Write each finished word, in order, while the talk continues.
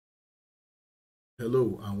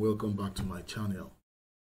Hello and welcome back to my channel.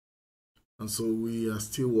 And so we are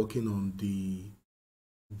still working on the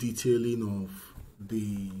detailing of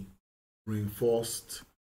the reinforced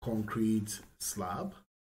concrete slab,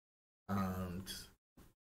 and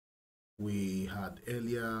we had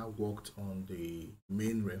earlier worked on the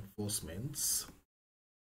main reinforcements.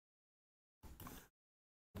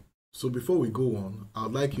 So before we go on,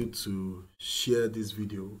 I'd like you to share this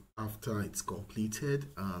video after it's completed,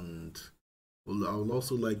 and I would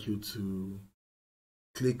also like you to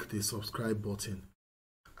click the subscribe button,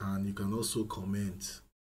 and you can also comment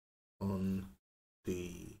on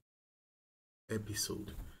the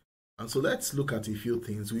episode. And so let's look at a few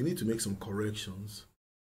things. We need to make some corrections.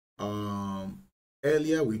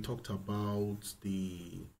 Earlier we talked about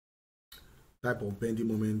the type of bending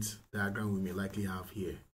moment diagram we may likely have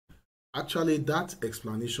here. Actually, that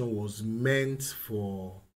explanation was meant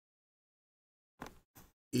for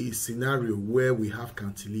a scenario where we have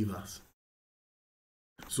cantilevers.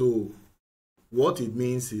 So what it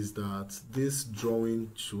means is that this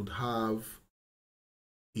drawing should have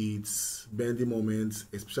its bending moments,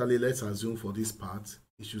 especially let's assume for this part,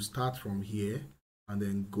 it should start from here and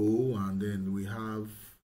then go, and then we have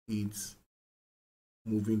it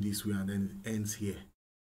moving this way and then it ends here.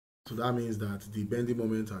 So that means that the bending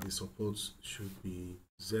moment at the supports should be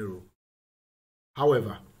 0.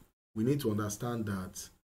 However, we need to understand that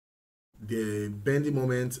the bending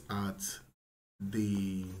moment at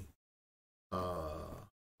the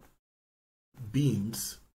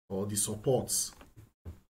beams or the supports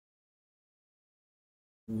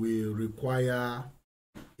will require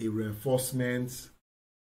a reinforcement,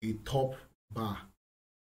 a top bar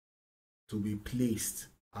to be placed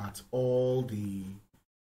at all the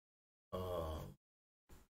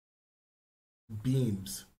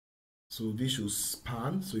beams. So this should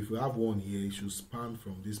span. So if we have one here, it should span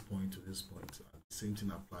from this point to this point. And the same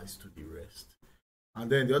thing applies to the rest.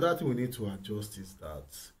 And then the other thing we need to adjust is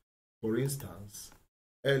that, for instance,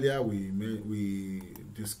 earlier we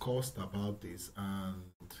discussed about this,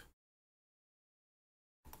 and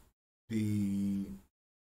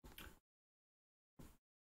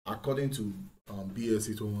according to BS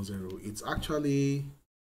 8110, it's actually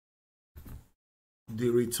the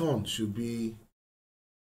return should be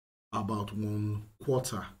about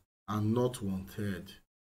 1/4 and not 1/3.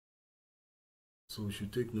 So we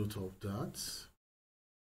should take note of that.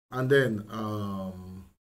 And then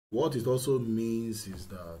what it also means is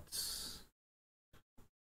that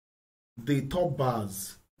the top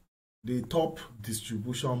bars, the top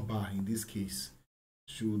distribution bar in this case,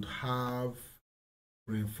 should have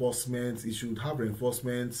reinforcements. It should have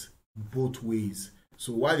reinforcements both ways.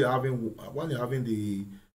 So while you're having the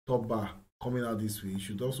top bar coming out this way, you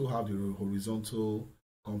should also have the horizontal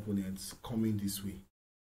components coming this way.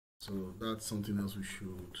 So that's something else we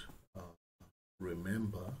should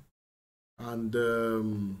remember. And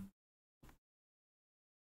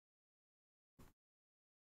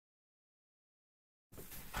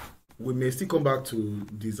we may still come back to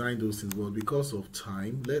design those things, but because of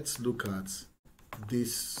time, let's look at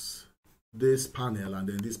this panel and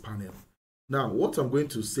then this panel. Now, what I'm going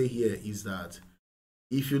to say here is that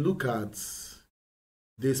if you look at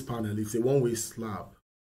this panel, it's a one-way slab.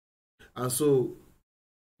 And so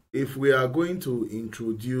if we are going to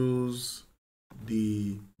introduce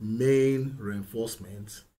the main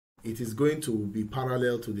reinforcement, it is going to be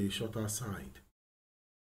parallel to the shorter side.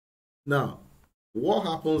 Now, what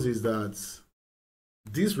happens is that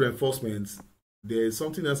these reinforcements, there is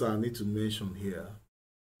something else I need to mention here.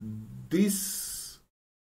 This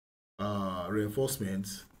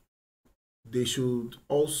reinforcements, they should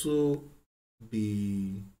also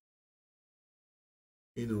be,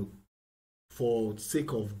 for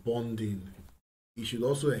sake of bonding, it should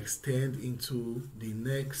also extend into the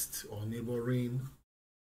next or neighboring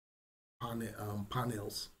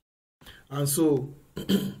panels. And so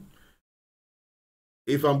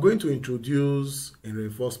if I'm going to introduce a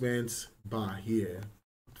reinforcement bar here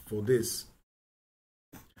for this,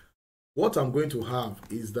 what I'm going to have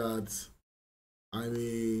is that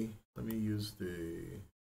let me use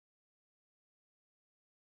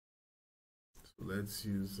so let's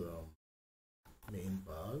use main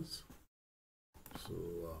bars.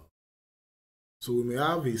 So we may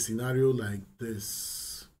have a scenario like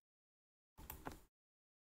this.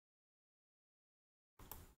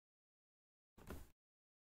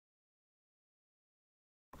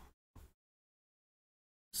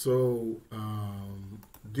 So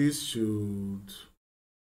this should,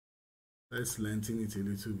 let's lengthen it a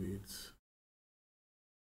little bit.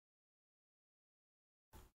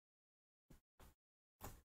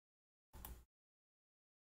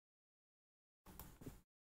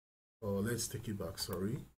 Or let's take it back,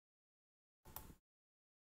 sorry.